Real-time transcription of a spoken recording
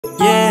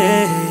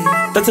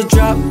That's a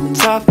drop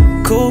top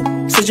coupe.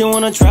 Said you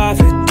wanna drive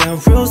it down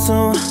real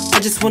soon. I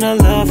just wanna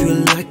love you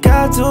like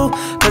I do,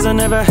 cause I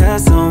never had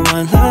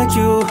someone like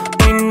you.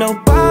 Ain't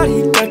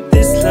nobody got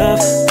this love,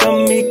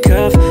 got me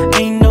cuffed.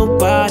 Ain't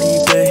nobody,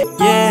 babe,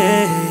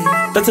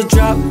 yeah. That's a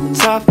drop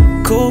top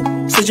coupe.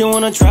 Said you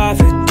wanna drive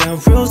it down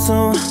real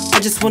soon. I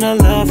just wanna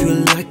love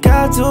you like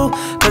I do,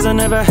 cause I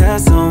never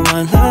had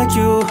someone like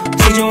you.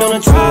 Said you wanna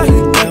drive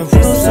it down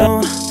real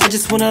soon. I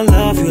just wanna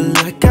love you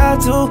like I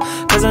do,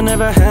 cause I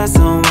never had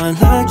someone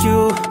like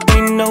you.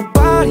 Ain't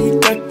nobody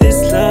got this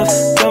love,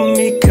 got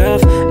me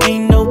cuffed.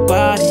 Ain't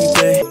nobody,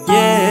 babe,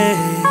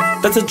 yeah.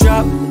 That's a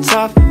drop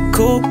top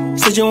coupe.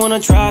 Said you wanna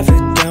drive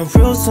it down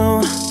real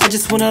soon. I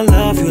just wanna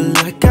love you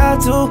like I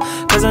do,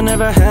 cause I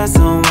never had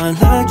someone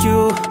like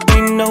you.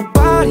 Ain't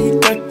nobody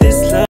got